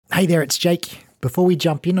Hey there, it's Jake. Before we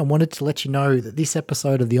jump in, I wanted to let you know that this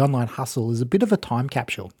episode of The Online Hustle is a bit of a time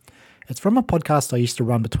capsule. It's from a podcast I used to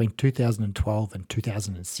run between 2012 and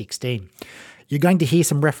 2016. You're going to hear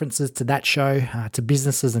some references to that show, to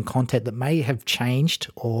businesses and content that may have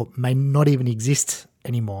changed or may not even exist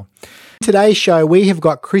anymore. Today's show, we have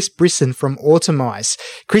got Chris Brisson from Automize.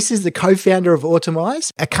 Chris is the co-founder of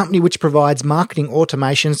Automize, a company which provides marketing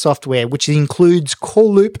automation software, which includes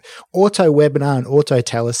Call Loop, Auto Webinar, and Auto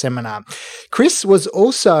Teleseminar. Chris was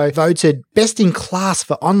also voted best in class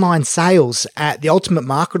for online sales at the Ultimate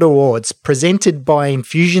Marketer Awards, presented by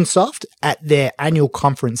Infusionsoft at their annual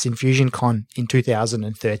conference, InfusionCon, in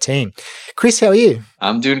 2013. Chris, how are you?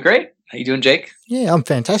 I'm doing great. How you doing, Jake? Yeah, I'm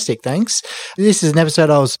fantastic, thanks. This is an episode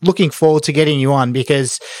I was looking forward to getting you on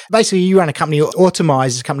because basically you run a company, Automize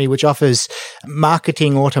is a company which offers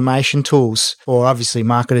marketing automation tools for obviously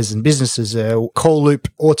marketers and businesses, Call Loop,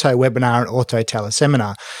 Auto Webinar, and Auto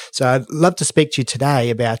Teleseminar. So I'd love to speak to you today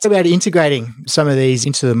about integrating some of these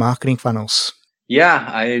into the marketing funnels. Yeah,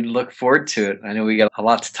 I look forward to it. I know we got a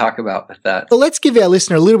lot to talk about with that. Well, let's give our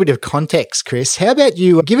listener a little bit of context, Chris. How about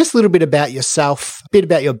you give us a little bit about yourself, a bit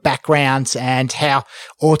about your background and how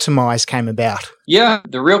Automize came about? Yeah,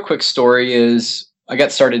 the real quick story is I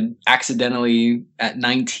got started accidentally at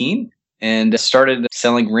 19 and started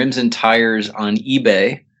selling rims and tires on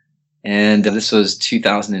eBay. And this was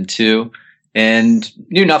 2002 and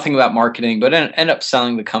knew nothing about marketing, but ended up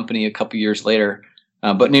selling the company a couple years later.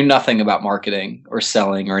 But knew nothing about marketing or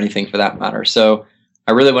selling or anything for that matter. So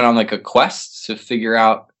I really went on like a quest to figure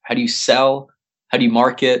out how do you sell, how do you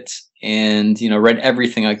market, and read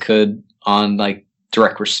everything I could on like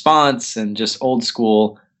direct response and just old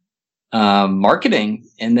school marketing.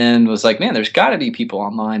 And then was like, man, there's got to be people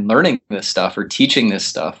online learning this stuff or teaching this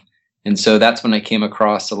stuff. And so that's when I came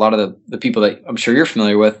across a lot of the people that I'm sure you're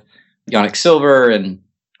familiar with, Yannick Silver and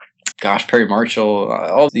Perry Marshall,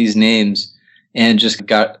 all these names. And just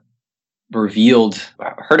got revealed,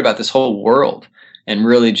 heard about this whole world and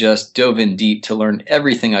really just dove in deep to learn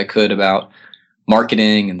everything I could about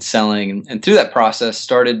marketing and selling. And through that process,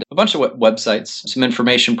 started a bunch of websites, some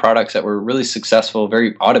information products that were really successful,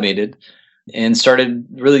 very automated, and started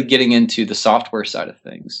really getting into the software side of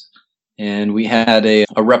things. And we had a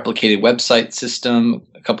replicated website system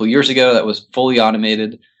a couple of years ago that was fully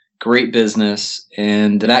automated, great business.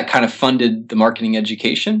 And that kind of funded the marketing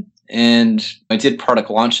education. And I did product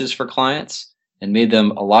launches for clients and made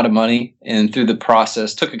them a lot of money. And through the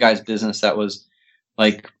process, took a guy's business that was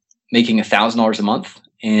like making $1,000 a month.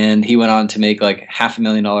 And he went on to make like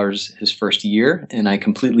 $500,000 his first year. And I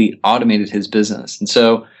completely automated his business. And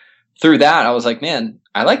so through that, I was like, man,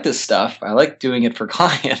 I like this stuff. I like doing it for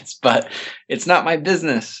clients, but it's not my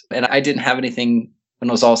business. And I didn't have anything when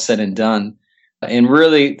it was all said and done. And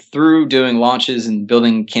really through doing launches and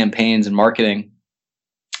building campaigns and marketing,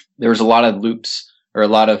 there was a lot of loops or a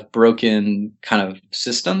lot of broken kind of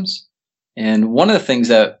systems. And one of the things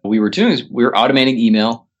that we were doing is we were automating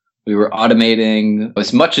email. We were automating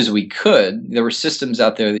as much as we could. There were systems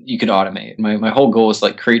out there that you could automate. My whole goal was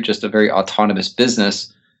like create just a very autonomous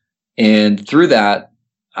business. And through that,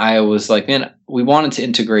 I was like, man, we wanted to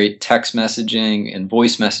integrate text messaging and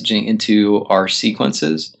voice messaging into our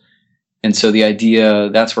sequences. And so the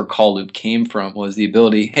idea, that's where Call Loop came from, was the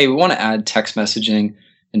ability, hey, we want to add text messaging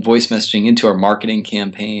and voice messaging into our marketing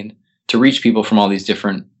campaign to reach people from all these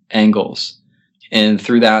different angles. And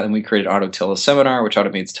through that, and we created Auto Teleseminar, which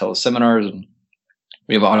automates teleseminars, and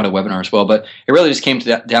we have Auto Webinar as well. But it really just came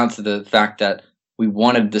down to the fact that we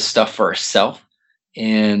wanted this stuff for ourselves,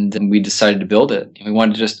 and we decided to build it. And we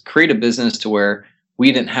wanted to just create a business to where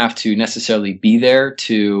we didn't have to necessarily be there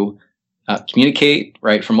to communicate,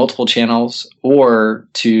 right, from multiple channels or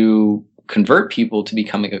to convert people to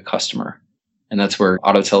becoming a customer. And that's where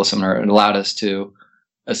Auto Teleseminar allowed us to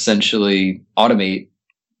essentially automate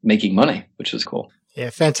making money, which was cool. Yeah,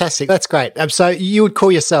 fantastic. That's great. So you would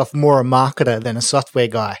call yourself more a marketer than a software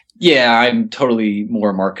guy? Yeah, I'm totally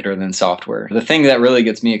more a marketer than software. The thing that really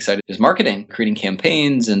gets me excited is marketing, creating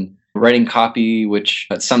campaigns and writing copy, which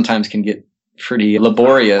sometimes can get pretty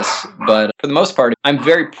laborious. But for the most part, I'm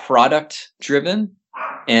very product driven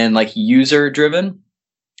and like user driven.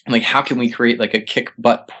 Like, how can we create like a kick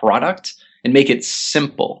butt product and make it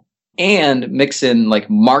simple and mix in like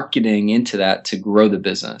marketing into that to grow the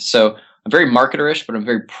business? So I'm very marketerish, but I'm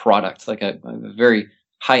very product, like a very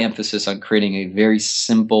high emphasis on creating a very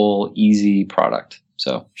simple, easy product.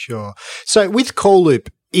 So sure. So with Call Loop,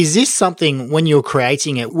 is this something when you're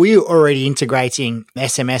creating it, were you already integrating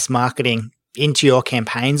SMS marketing into your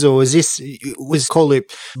campaigns, or was Call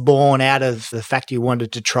Loop born out of the fact you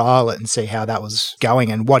wanted to trial it and see how that was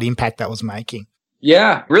going and what impact that was making?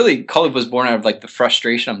 Yeah, really, Colib was born out of like the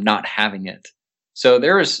frustration of not having it. So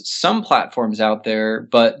there was some platforms out there,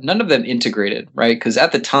 but none of them integrated, right? Because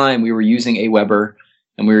at the time we were using Aweber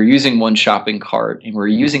and we were using One Shopping Cart and we were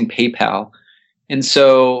using PayPal. And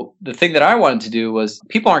so the thing that I wanted to do was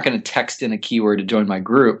people aren't going to text in a keyword to join my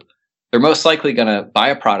group. They're most likely going to buy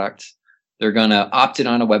a product. They're going to opt in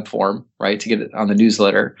on a web form, right, to get it on the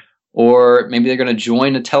newsletter. Or maybe they're going to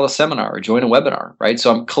join a teleseminar or join a webinar, right?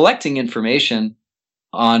 So I'm collecting information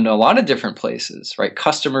on a lot of different places, right?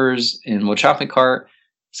 Customers in One Shopping Cart,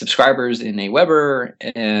 subscribers in Aweber,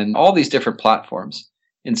 and all these different platforms.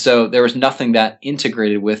 And so there was nothing that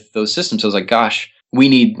integrated with those systems. So I was like, gosh, we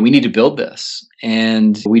need to build this.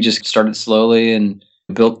 And we just started slowly and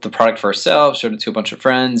built the product for ourselves, showed it to a bunch of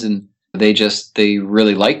friends, and they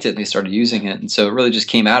really liked it and they started using it. And so it really just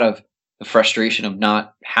came out of the frustration of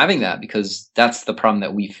not having that, because that's the problem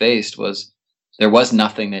that we faced, was there was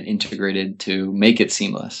nothing that integrated to make it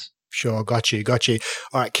seamless. Sure. Got you.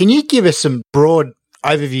 All right. Can you give us some broad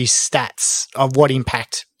overview stats of what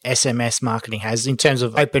impact SMS marketing has in terms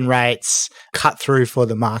of open rates, cut through for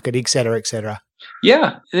the market, et cetera, et cetera?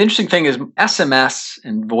 Yeah. The interesting thing is SMS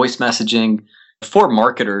and voice messaging for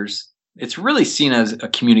marketers, it's really seen as a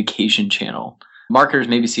communication channel. Marketers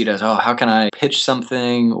maybe see it as, oh, how can I pitch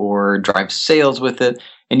something or drive sales with it?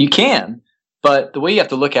 And you can. But the way you have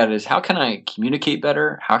to look at it is, how can I communicate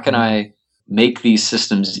better? How can I make these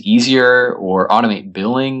systems easier or automate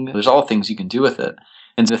billing? There's all things you can do with it.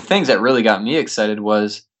 And the things that really got me excited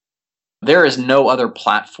was there is no other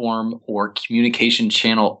platform or communication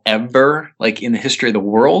channel ever, like in the history of the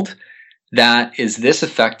world, that is this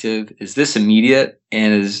effective, is this immediate,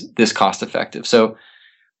 and is this cost effective. So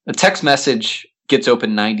a text message gets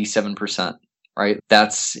open 97%. Right?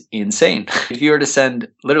 That's insane. If you were to send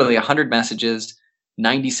literally 100 messages,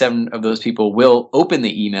 97 of those people will open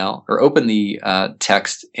the email or open the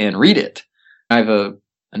text and read it. I have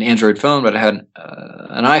an Android phone, but I had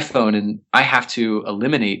an iPhone, and I have to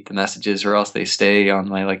eliminate the messages or else they stay on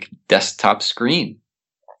my like desktop screen.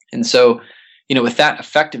 And so, with that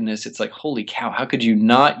effectiveness, it's like, holy cow, how could you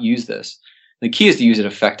not use this? The key is to use it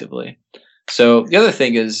effectively. So the other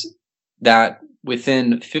thing is that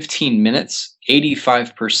within 15 minutes,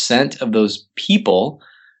 85% of those people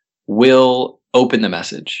will open the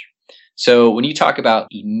message. So when you talk about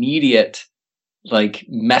immediate like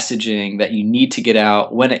messaging that you need to get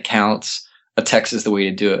out when it counts, a text is the way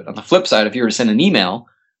to do it. On the flip side, if you were to send an email,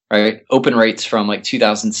 right, open rates from like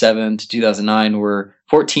 2007 to 2009 were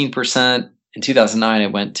 14%. In 2009,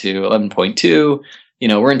 it went to 11.2.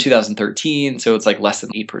 We're in 2013, so it's like less than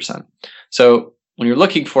 8%. So when you're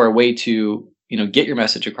looking for a way to get your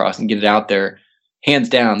message across and get it out there, hands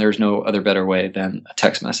down, there's no other better way than a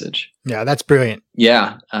text message. Yeah, that's brilliant.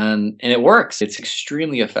 Yeah, and it works. It's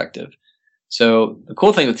extremely effective. So the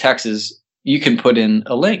cool thing with text is you can put in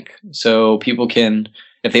a link. So people can,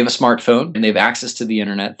 if they have a smartphone and they have access to the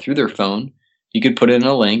internet through their phone, you could put in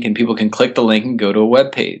a link and people can click the link and go to a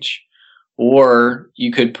web page. Or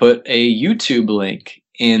you could put a YouTube link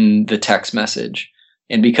in the text message.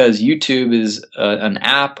 And because YouTube is an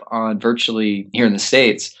app on virtually, here in the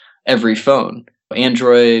States, every phone,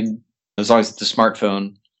 Android, as long as it's a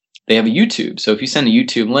smartphone, they have a YouTube. So if you send a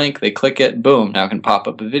YouTube link, they click it, boom, now it can pop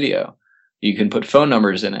up a video. You can put phone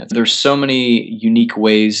numbers in it. There's so many unique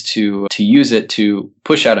ways to use it to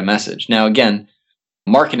push out a message. Now, again,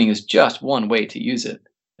 marketing is just one way to use it.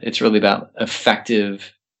 It's really about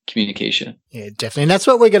effective communication. Yeah, definitely. And that's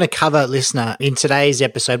what we're going to cover, listener, in today's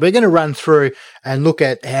episode. We're going to run through and look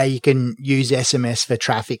at how you can use SMS for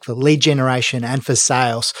traffic, for lead generation, and for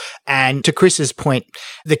sales. And to Chris's point,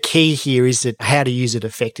 the key here is that how to use it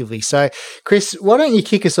effectively. So, Chris, why don't you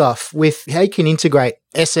kick us off with how you can integrate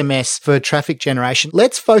SMS for traffic generation?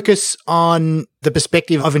 Let's focus on the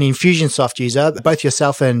perspective of an Infusionsoft user. Both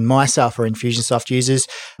yourself and myself are Infusionsoft users,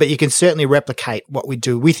 but you can certainly replicate what we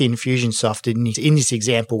do with Infusionsoft in this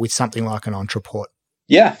example with something like an Ontraport.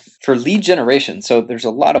 Yeah, for lead generation. So there's a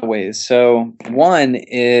lot of ways. So one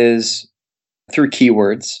is through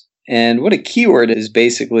keywords. And what a keyword is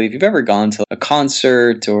basically, if you've ever gone to a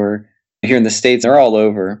concert or here in the States, they're all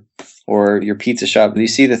over, or your pizza shop, you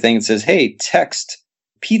see the thing that says, hey, text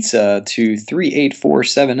pizza to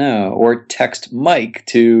 38470 or text Mike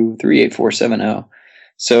to 38470.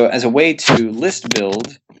 So as a way to list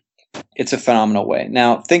build, it's a phenomenal way.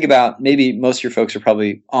 Now, think about, maybe most of your folks are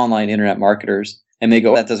probably online internet marketers, and they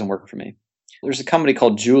go, that doesn't work for me. There's a company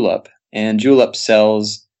called Julep, and Julep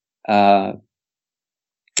sells nail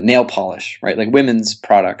polish, right? Like women's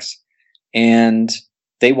products. And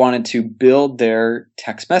they wanted to build their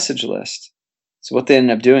text message list. So what they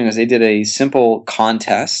ended up doing is they did a simple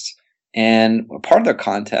contest And part of their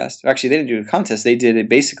contest, actually, they didn't do a contest. They did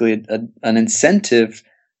basically an incentive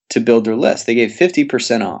to build their list. They gave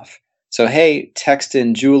 50% off. So, hey, text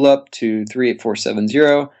in Julep to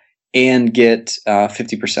 38470 and get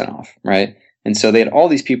 50% off, right? And so they had all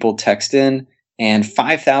these people text in, and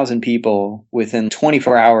 5,000 people within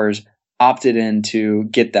 24 hours opted in to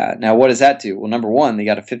get that. Now, what does that do? Well, number one, they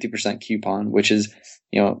got a 50% coupon, which is,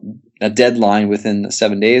 a deadline within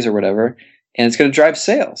 7 days or whatever, and it's going to drive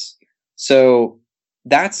sales. So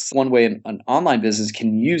that's one way an online business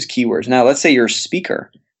can use keywords. Now, let's say you're a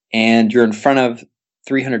speaker and you're in front of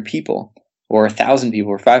 300 people or 1,000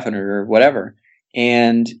 people or 500 or whatever,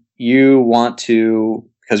 and you want to,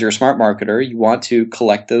 because you're a smart marketer, you want to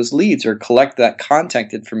collect those leads or collect that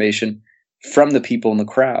contact information from the people in the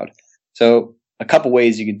crowd. So a couple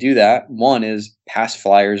ways you could do that. One is pass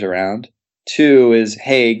flyers around. Two is,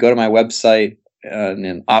 hey, go to my website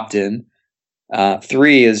and opt in.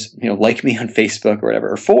 Three is, like me on Facebook or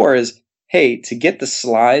whatever. Or four is, hey, to get the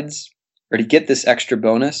slides or to get this extra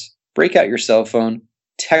bonus, break out your cell phone,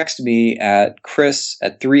 text me at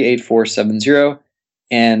Chris@38470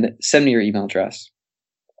 and send me your email address.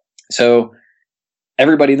 So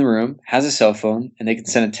everybody in the room has a cell phone and they can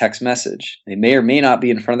send a text message. They may or may not be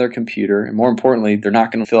in front of their computer. And more importantly, they're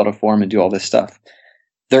not going to fill out a form and do all this stuff.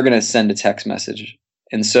 They're going to send a text message.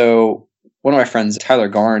 And so one of my friends, Tyler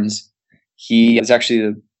Garnes, he is actually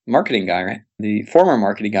the marketing guy, right? The former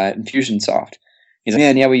marketing guy at Infusionsoft. He's like,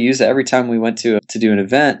 man, yeah, we use that every time we went to do an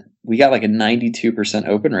event. We got like a 92%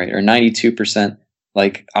 open rate or 92%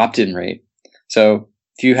 like opt-in rate. So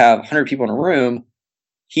if you have 100 people in a room,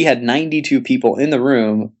 he had 92 people in the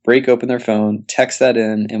room break open their phone, text that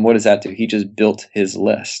in, and what does that do? He just built his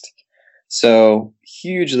list. So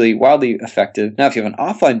wildly effective. Now, if you have an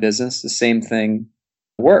offline business, the same thing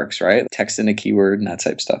works, right? Text in a keyword and that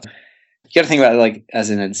type of stuff. You got to think about it like as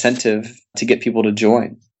an incentive to get people to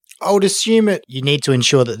join. I would assume you need to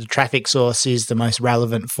ensure that the traffic source is the most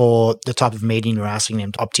relevant for the type of meeting you're asking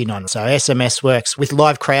them to opt in on. So SMS works with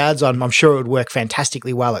live crowds. I'm sure it would work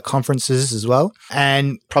fantastically well at conferences as well.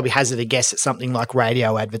 And probably hazard a guess at something like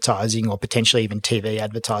radio advertising or potentially even TV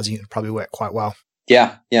advertising would probably work quite well.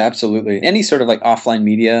 Yeah, absolutely. Any sort of like offline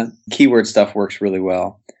media, keyword stuff works really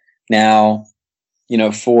well. Now,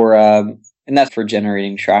 and that's for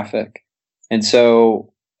generating traffic. And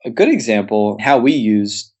so a good example, how we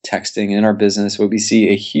use texting in our business, what we see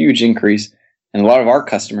a huge increase, and a lot of our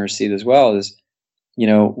customers see it as well, is,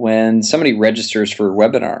 when somebody registers for a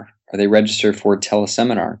webinar or they register for a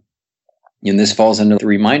teleseminar, and this falls into the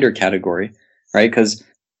reminder category, right? Because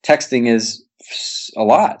texting is a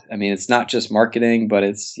lot. I mean, it's not just marketing, but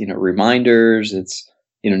it's, reminders, it's,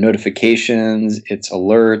 notifications, it's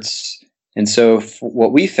alerts. And so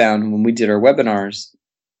what we found when we did our webinars,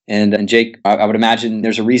 and Jake, I would imagine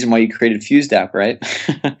there's a reason why you created Fused app, right?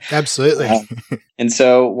 Absolutely. And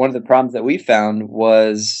so one of the problems that we found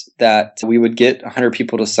was that we would get 100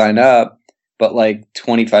 people to sign up, but like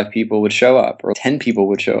 25 people would show up or 10 people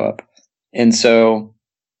would show up. And so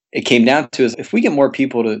it came down to is if we get more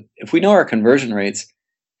people if we know our conversion rates,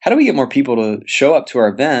 how do we get more people to show up to our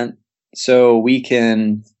event so we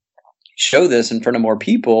can show this in front of more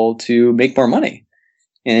people to make more money?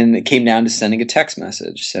 And it came down to sending a text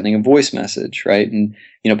message, sending a voice message, right? And,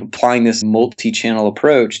 applying this multi-channel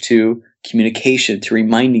approach to communication, to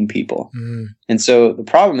reminding people. Mm. And so the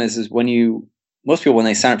problem is most people, when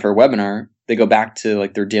they sign up for a webinar, they go back to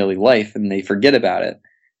like their daily life and they forget about it.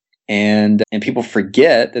 And people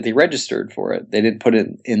forget that they registered for it. They didn't put it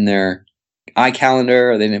in their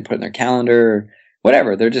iCalendar or they didn't put it in their calendar or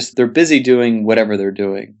whatever. They're busy doing whatever they're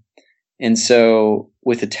doing. And so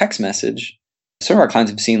with a text message, some of our clients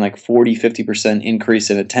have seen like 40, 50% increase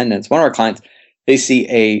in attendance. One of our clients, they see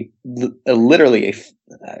I believe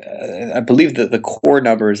that the core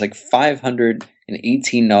number is like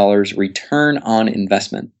 $518 return on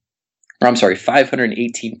investment. Or I'm sorry,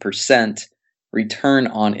 518% return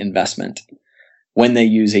on investment when they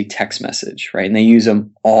use a text message, right? And they use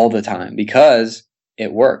them all the time because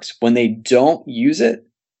it works. When they don't use it,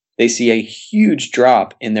 they see a huge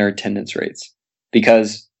drop in their attendance rates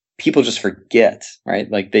because people just forget,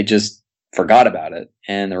 right? Like they just forgot about it.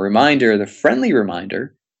 And the friendly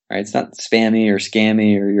reminder, right? It's not spammy or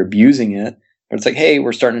scammy or you're abusing it, but it's like, hey,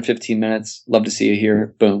 we're starting in 15 minutes. Love to see you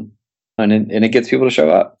here. Boom. And it gets people to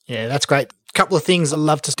show up. Yeah, that's great. A couple of things I'd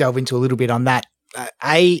love to delve into a little bit on that.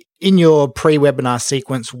 In your pre-webinar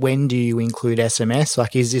sequence, when do you include SMS?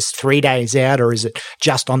 Like, is this 3 days out or is it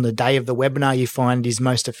just on the day of the webinar you find is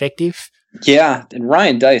most effective? Yeah. And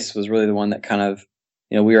Ryan Dice was really the one that kind of,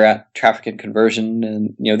 we were at Traffic and Conversion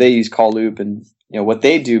and, they use Call Loop and, what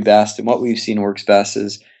they do best and what we've seen works best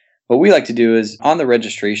is what we like to do is on the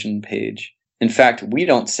registration page. In fact, we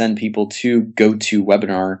don't send people to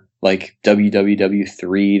GoToWebinar like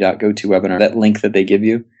www.3.gotowebinar, that link that they give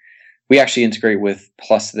you. We actually integrate with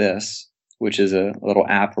Plus This, which is a little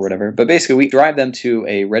app or whatever. But basically, we drive them to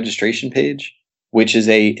a registration page, which is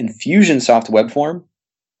a Infusionsoft web form.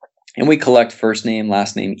 And we collect first name,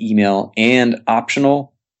 last name, email, and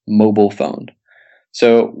optional mobile phone.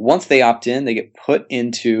 So once they opt in, they get put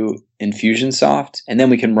into Infusionsoft, and then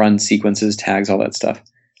we can run sequences, tags, all that stuff.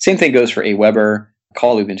 Same thing goes for Aweber.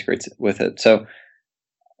 Call Loop integrates with it. So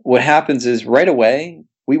what happens is right away,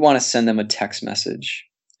 we want to send them a text message.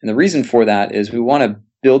 And the reason for that is we want to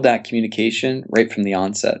build that communication right from the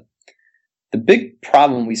onset. The big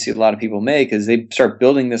problem we see a lot of people make is they start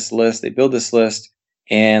building this list, they build this list,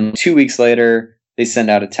 and 2 weeks later, they send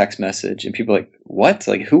out a text message. And people are like, what?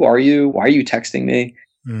 Like, who are you? Why are you texting me?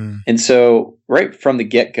 And so right from the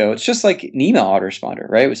get-go, it's just like an email autoresponder,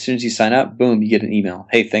 right? As soon as you sign up, boom, you get an email.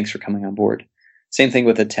 Hey, thanks for coming on board. Same thing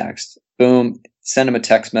with a text. Boom, send them a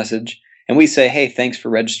text message. And we say, hey, thanks for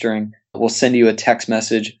registering. We'll send you a text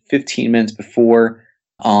message 15 minutes before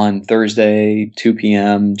on Thursday, 2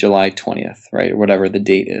 p.m., July 20th, right? Or whatever the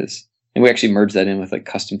date is. And we actually merge that in with like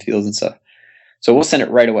custom fields and stuff. So we'll send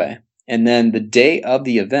it right away. And then the day of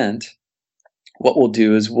the event, what we'll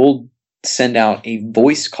do is we'll send out a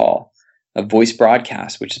voice call, a voice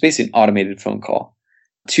broadcast, which is basically an automated phone call,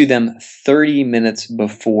 to them 30 minutes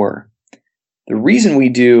before. The reason we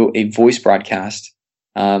do a voice broadcast,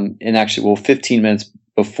 and actually, 15 minutes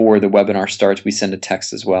before the webinar starts, we send a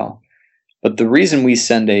text as well. But the reason we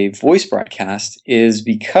send a voice broadcast is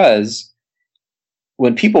because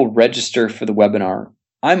when people register for the webinar,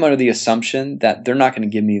 I'm under the assumption that they're not going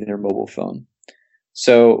to give me their mobile phone.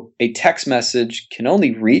 So a text message can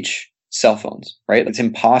only reach cell phones, right? It's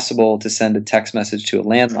impossible to send a text message to a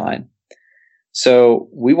landline. So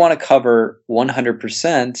we want to cover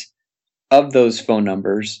 100% of those phone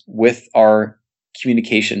numbers with our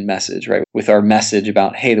communication message, right? With our message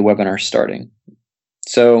about, hey, the webinar's starting.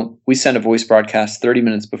 So we send a voice broadcast 30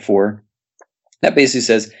 minutes before. That basically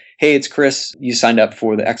says, hey, it's Chris. You signed up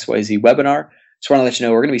for the XYZ webinar. Just want to let you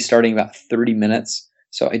know we're going to be starting in about 30 minutes.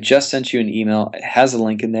 So I just sent you an email. It has a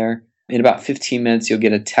link in there. In about 15 minutes, you'll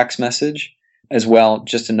get a text message as well,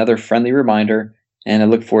 just another friendly reminder. And I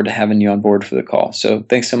look forward to having you on board for the call. So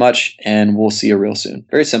thanks so much, and we'll see you real soon.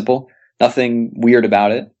 Very simple. Nothing weird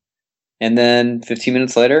about it. And then 15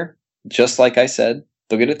 minutes later, just like I said,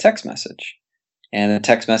 they'll get a text message. And a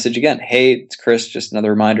text message again, hey, it's Chris, just another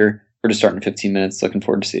reminder. We're just starting in 15 minutes. Looking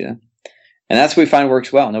forward to see you. And that's what we find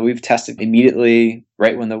works well. Now, we've tested immediately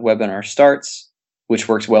right when the webinar starts, which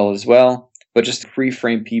works well as well. But just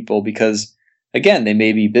pre-frame people because, again, they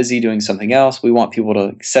may be busy doing something else. We want people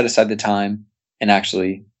to set aside the time and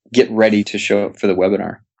actually get ready to show up for the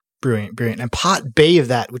webinar. Brilliant, brilliant. And part B of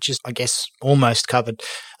that, which is, I guess, almost covered,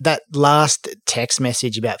 that last text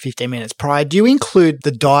message about 15 minutes prior, do you include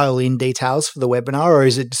the dial-in details for the webinar, or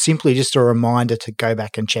is it simply just a reminder to go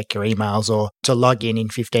back and check your emails or to log in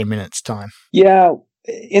 15 minutes' time? Yeah,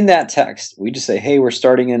 in that text, we just say, hey, we're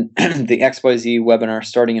starting in the XYZ webinar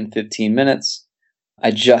starting in 15 minutes.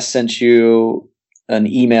 I just sent you an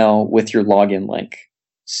email with your login link.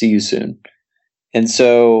 See you soon. And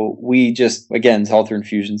so we just, again, it's all through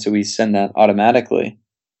Infusion, so we send that automatically.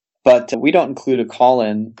 But we don't include a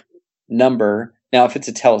call-in number. Now, if it's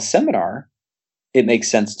a teleseminar, it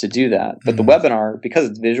makes sense to do that. But the webinar, because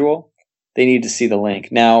it's visual, they need to see the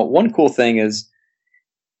link. Now, one cool thing is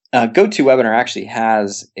GoToWebinar actually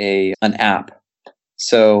has an app.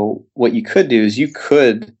 So what you could do is you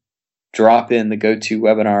could drop in the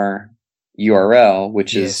GoToWebinar URL,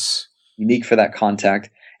 which is unique for that contact,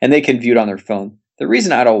 and they can view it on their phone. The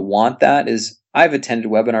reason I don't want that is I've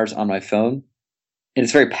attended webinars on my phone, and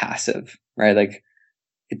it's very passive, right? Like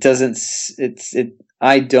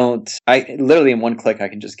I literally in one click, I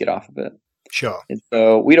can just get off of it. Sure. And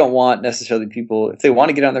so we don't want necessarily people, if they want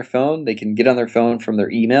to get on their phone, they can get on their phone from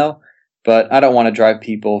their email, but I don't want to drive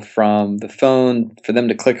people from the phone for them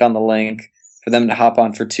to click on the link, for them to hop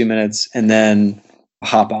on for 2 minutes and then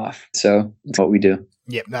hop off. So that's what we do.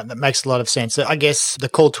 Yeah, that makes a lot of sense. So I guess the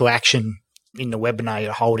call to action in the webinar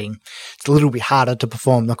you're holding, it's a little bit harder to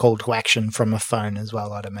perform the call to action from a phone as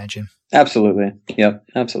well, I'd imagine. Absolutely. Yep,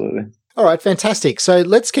 absolutely. All right, fantastic. So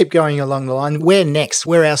let's keep going along the line. Where next?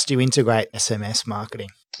 Where else do you integrate SMS marketing?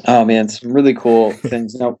 Oh, man, some really cool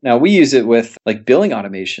things. Now, we use it with like billing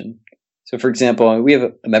automation. So, for example, we have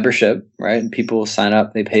a membership, right? And people sign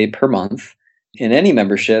up, they pay per month. In any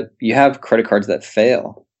membership, you have credit cards that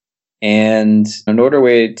fail. And in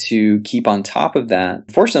order to keep on top of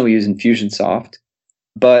that, fortunately, we use Infusionsoft.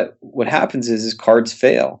 But what happens is cards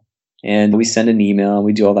fail. and we send an email and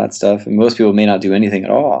we do all that stuff. And most people may not do anything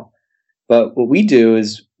at all. But what we do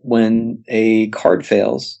is when a card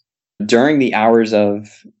fails during the hours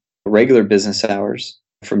of regular business hours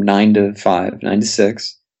from 9 to 5, 9 to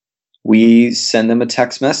 6, we send them a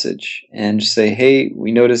text message and just say, hey,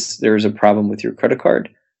 we noticed there's a problem with your credit card.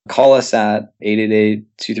 Call us at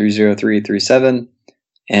 888-230-3837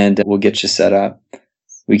 and we'll get you set up.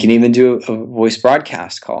 We can even do a voice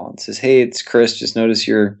broadcast call. It says, hey, it's Chris. Just noticed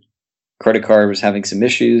your credit card was having some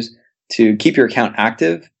issues. To keep your account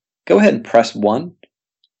active, go ahead and press 1.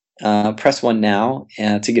 Press 1 now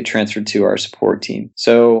to get transferred to our support team.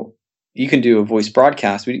 So you can do a voice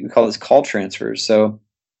broadcast. We call this call transfers. So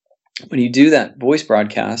when you do that voice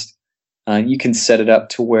broadcast, you can set it up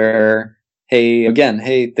to where,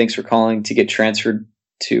 hey, thanks for calling. To get transferred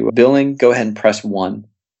to billing, go ahead and press 1.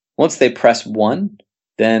 Once they press 1,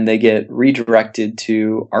 then they get redirected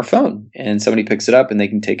to our phone and somebody picks it up and they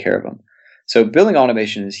can take care of them. So billing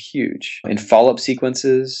automation is huge. In follow-up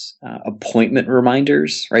sequences, appointment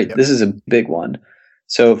reminders, right? Yep. This is a big one.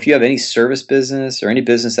 So if you have any service business or any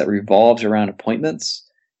business that revolves around appointments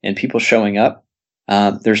and people showing up,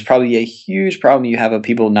 there's probably a huge problem you have of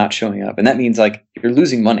people not showing up. And that means like you're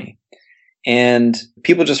losing money. And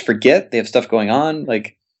people just forget they have stuff going on.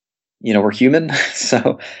 Like, we're human.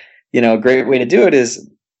 So, a great way to do it is,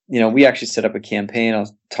 we actually set up a campaign. I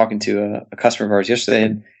was talking to a customer of ours yesterday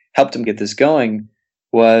and helped him get this going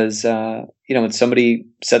was, when somebody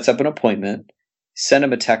sets up an appointment, send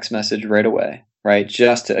them a text message right away, right?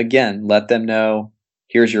 Just to, again, let them know,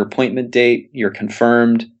 here's your appointment date, you're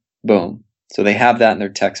confirmed, boom. So they have that in their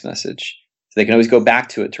text message. So they can always go back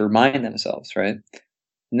to it to remind themselves, right?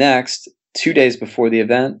 Next, 2 days before the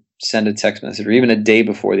event, send a text message, or even a day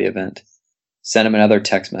before the event, send them another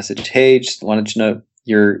text message. Hey, just wanted to know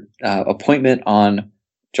your appointment on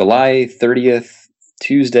July 30th,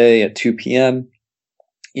 Tuesday at 2 p.m.,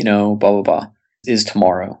 blah, blah, blah, is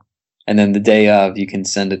tomorrow. And then the day of, you can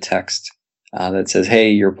send a text that says,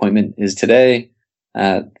 hey, your appointment is today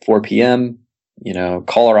at 4 p.m.,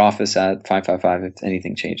 call our office at 555 if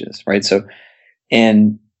anything changes, right? So,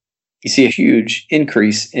 and you see a huge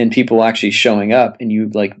increase in people actually showing up and you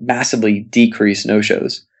like massively decrease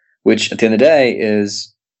no-shows, which at the end of the day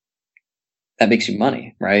that makes you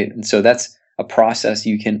money, right? And so that's a process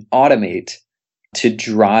you can automate to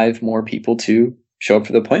drive more people to show up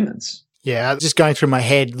for the appointments. Yeah, just going through my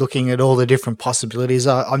head, looking at all the different possibilities.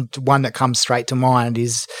 One that comes straight to mind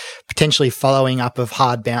is potentially following up of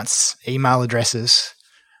hard bounce email addresses.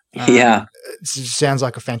 Yeah. It sounds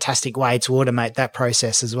like a fantastic way to automate that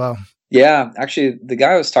process as well. Yeah, actually, the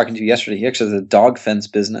guy I was talking to yesterday, he actually has a dog fence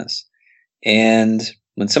business. And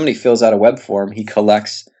when somebody fills out a web form, he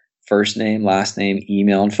collects first name, last name,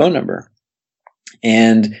 email, and phone number.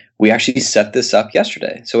 And we actually set this up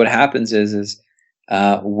yesterday. So what happens is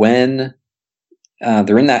when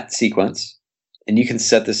they're in that sequence, and you can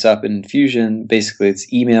set this up in Fusion, basically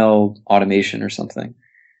it's email automation or something.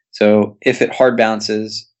 So if it hard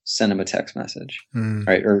bounces, send them a text message,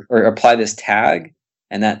 right? Or apply this tag,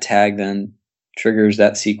 and that tag then triggers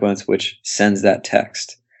that sequence, which sends that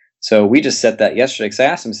text. So we just set that yesterday because I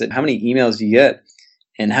asked him, I said, how many emails do you get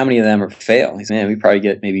and how many of them are fail? He said, man, we probably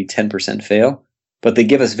get maybe 10% fail, but they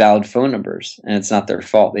give us valid phone numbers and it's not their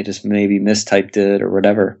fault. They just maybe mistyped it or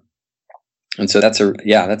whatever. And so that's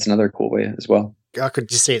another cool way as well. I could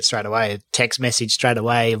just see it straight away, a text message straight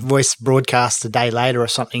away, a voice broadcast a day later or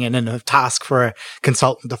something, and then a task for a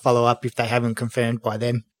consultant to follow up if they haven't confirmed by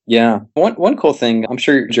then. Yeah. One cool thing, I'm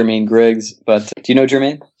sure Jermaine Griggs, but do you know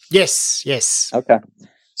Jermaine? Yes. Okay.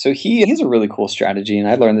 So he has a really cool strategy, and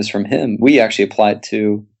I learned this from him. We actually apply it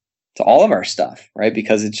to all of our stuff, right?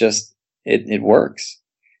 Because it works.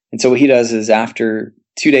 And so what he does is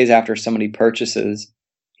 2 days after somebody purchases,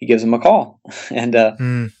 he gives them a call. And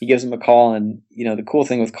he gives them a call. And, the cool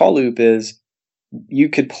thing with Call Loop is you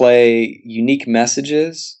could play unique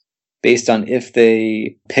messages based on if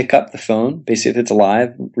they pick up the phone, basically if it's a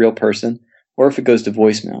live, real person, or if it goes to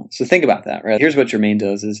voicemail. So think about that, right? Here's what Jermaine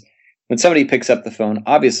does is when somebody picks up the phone,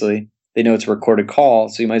 obviously they know it's a recorded call,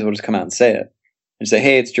 so you might as well just come out and say it. And say,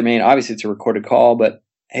 hey, it's Jermaine. Obviously it's a recorded call, but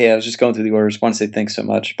hey, I was just going through the orders. Want to say thanks so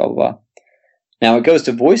much, blah, blah, blah. Now it goes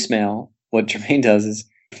to voicemail. What Jermaine does is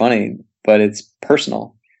funny, but it's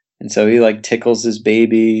personal. And so he like tickles his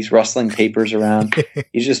baby, he's rustling papers around.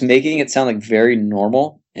 He's just making it sound like very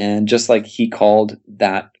normal and just like he called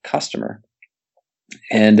that customer.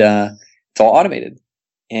 And it's all automated.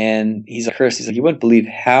 And he's like, Chris, you wouldn't believe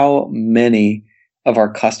how many of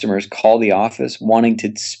our customers call the office wanting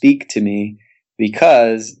to speak to me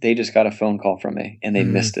because they just got a phone call from me and they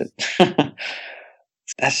missed it.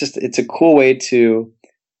 It's a cool way to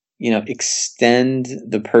extend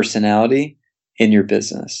the personality in your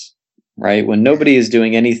business, right? When nobody is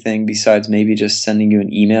doing anything besides maybe just sending you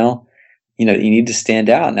an email, you need to stand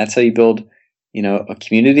out. And that's how you build, a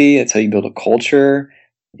community. That's how you build a culture.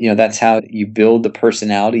 That's how you build the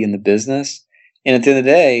personality in the business. And at the end of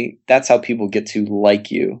the day, that's how people get to like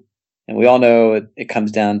you. And we all know it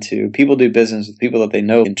comes down to people do business with people that they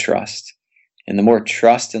know and trust. And the more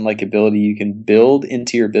trust and likability you can build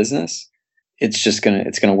into your business, it's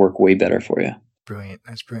gonna work way better for you. Brilliant.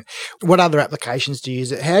 That's brilliant. What other applications do you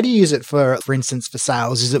use it? How do you use it for instance, for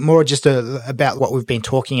sales? Is it more just about what we've been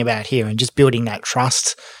talking about here and just building that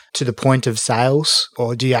trust to the point of sales?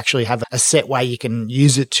 Or do you actually have a set way you can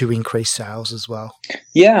use it to increase sales as well?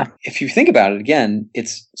 Yeah. If you think about it, again,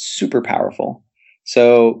 it's super powerful.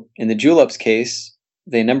 So in the Juleps case,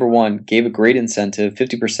 they, number one, gave a great incentive,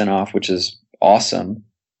 50% off, which is awesome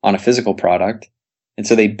on a physical product. And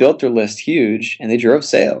so they built their list huge and they drove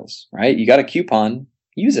sales, right? You got a coupon,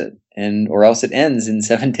 use it, or else it ends in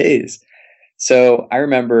 7 days. So I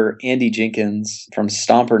remember Andy Jenkins from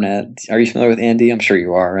StomperNet. Are you familiar with Andy? I'm sure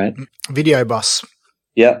you are, right? Video boss.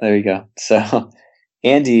 Yeah, there you go. So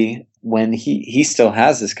Andy, when he still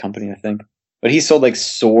has this company, I think, but he sold like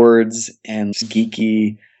swords and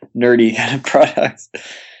geeky, nerdy kind of products.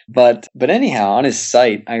 But anyhow, on his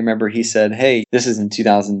site, I remember he said, hey, this is in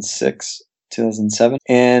 2006. 2007.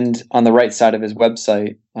 And on the right side of his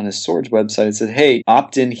website, on his swords website, it said, hey,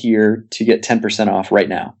 opt in here to get 10% off right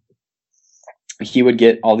now. He would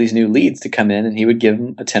get all these new leads to come in and he would give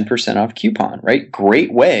them a 10% off coupon, right?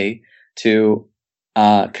 Great way to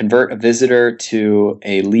convert a visitor to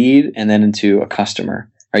a lead and then into a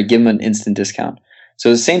customer, right? Give them an instant discount. So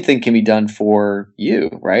the same thing can be done for you,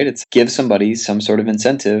 right? It's give somebody some sort of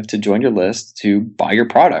incentive to join your list, to buy your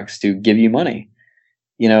products, to give you money.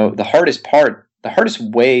 The hardest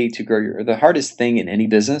way to grow the hardest thing in any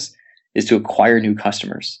business is to acquire new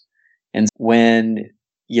customers. And when,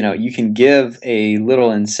 you can give a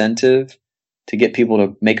little incentive to get people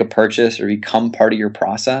to make a purchase or become part of your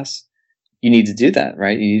process, you need to do that,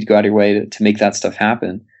 right? You need to go out of your way to make that stuff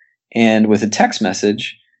happen. And with a text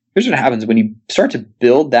message, here's what happens when you start to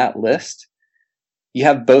build that list. You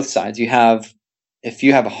have both sides. If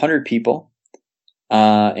you have 100 people,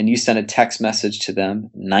 and you send a text message to them,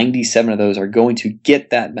 97 of those are going to get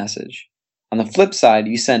that message. On the flip side,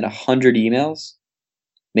 you send 100 emails,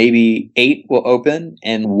 maybe 8 will open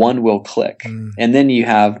and 1 will click. And then you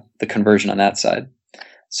have the conversion on that side.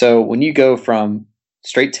 So when you go from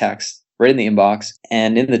straight text right in the inbox,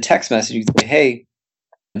 and in the text message, you say, hey,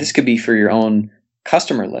 this could be for your own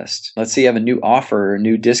customer list. Let's say you have a new offer, or a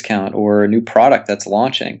new discount, or a new product that's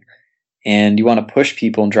launching, and you want to push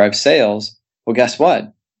people and drive sales. Well, guess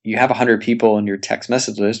what? You have 100 people in your text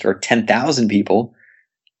message list, or 10,000 people.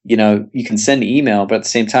 You can send email, but at the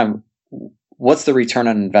same time, what's the return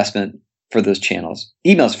on investment for those channels?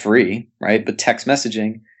 Email's free, right? But text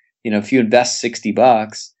messaging, if you invest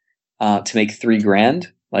 $60 to make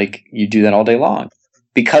 $3,000, like you do that all day long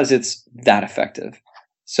because it's that effective.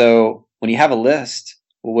 So when you have a list,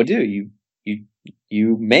 well, what do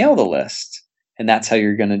you mail the list, and that's how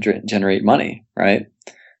you're going to generate money, right?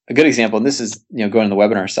 A good example, and this is going on the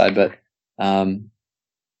webinar side, but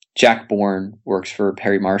Jack Bourne works for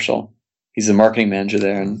Perry Marshall. He's the marketing manager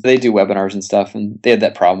there, and they do webinars and stuff, and they had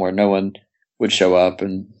that problem where no one would show up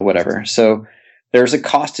and whatever. So there's a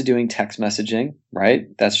cost to doing text messaging, right?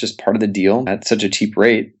 That's just part of the deal. At such a cheap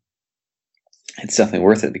rate, it's definitely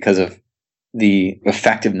worth it because of the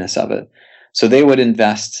effectiveness of it. So they would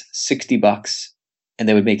invest $60 and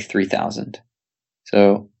they would make $3,000.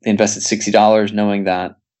 So they invested $60 knowing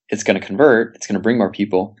that it's going to convert, it's going to bring more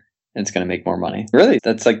people, and it's going to make more money. Really,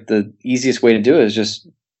 that's like the easiest way to do it is just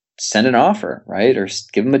send an offer, right? Or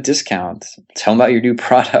give them a discount, tell them about your new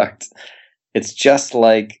product. It's just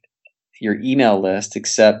like your email list,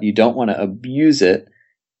 except you don't want to abuse it.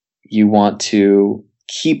 You want to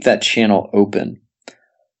keep that channel open.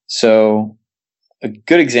 So a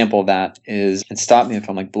good example of that is, and stop me if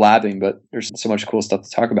I'm like blabbing, but there's so much cool stuff to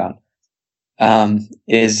talk about,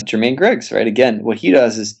 is Jermaine Griggs, right? Again, what he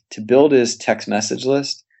does is to build his text message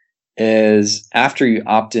list is after you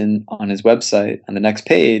opt in on his website, on the next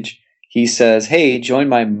page, he says, hey, join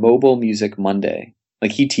my Mobile Music Monday.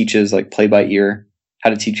 Like he teaches like play by ear,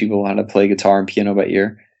 how to teach people how to play guitar and piano by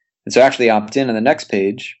ear. And so after they opt in on the next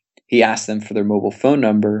page, he asks them for their mobile phone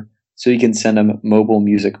number so you can send them Mobile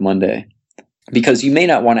Music Monday. Because you may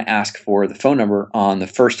not want to ask for the phone number on the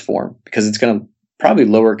first form because it's going to probably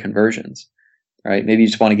lower conversions, right? Maybe you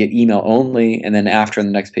just want to get email only, and then after on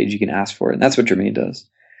the next page you can ask for it. And that's what Jermaine does.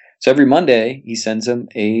 So every Monday he sends them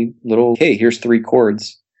a little, hey, here's 3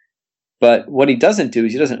 chords. But what he doesn't do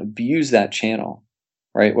is he doesn't abuse that channel,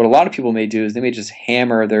 right? What a lot of people may do is they may just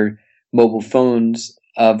hammer their mobile phones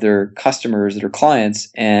of their customers, their clients,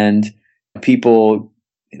 and people,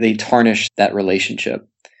 they tarnish that relationship.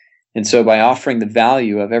 And so by offering the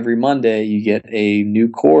value of every Monday, you get a new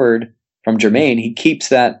chord from Jermaine, he keeps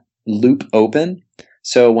that loop open.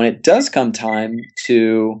 So when it does come time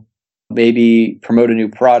to maybe promote a new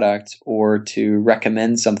product or to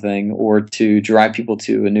recommend something or to drive people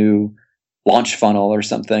to a new launch funnel or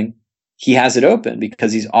something, he has it open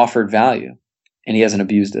because he's offered value and he hasn't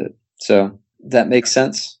abused it. So that makes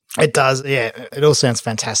sense? It does. Yeah. It all sounds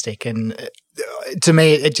fantastic. And to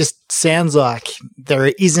me, it just sounds like there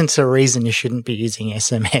isn't a reason you shouldn't be using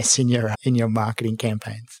SMS in your marketing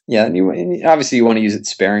campaigns. Yeah. And obviously you want to use it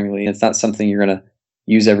sparingly. It's not something you're going to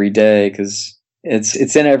use every day because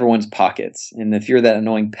it's in everyone's pockets. And if you're that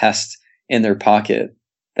annoying pest in their pocket,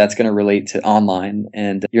 that's going to relate to online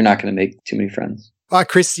and you're not going to make too many friends. All right,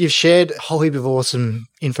 Chris, you've shared a whole heap of awesome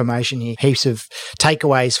information here, heaps of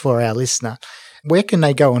takeaways for our listener. Where can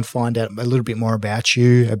they go and find out a little bit more about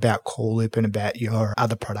you, about CallLoop, and about your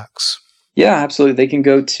other products? Yeah, absolutely. They can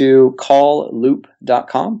go to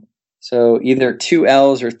callloop.com. So either 2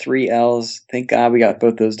 L's or 3 L's. Thank God we got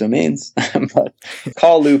both those domains. But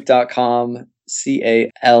callloop.com,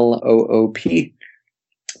 CALOOP.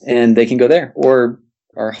 And they can go there. Or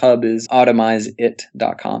our hub is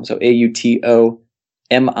automizeit.com. So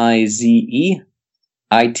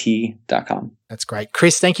AUTOMIZEIT.com. That's great.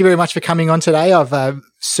 Chris, thank you very much for coming on today. I've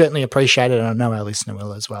certainly appreciated it, and I know our listener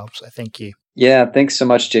will as well. So thank you. Yeah, thanks so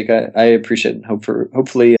much, Jake. I appreciate it.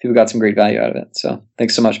 Hopefully people got some great value out of it. So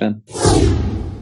thanks so much, man.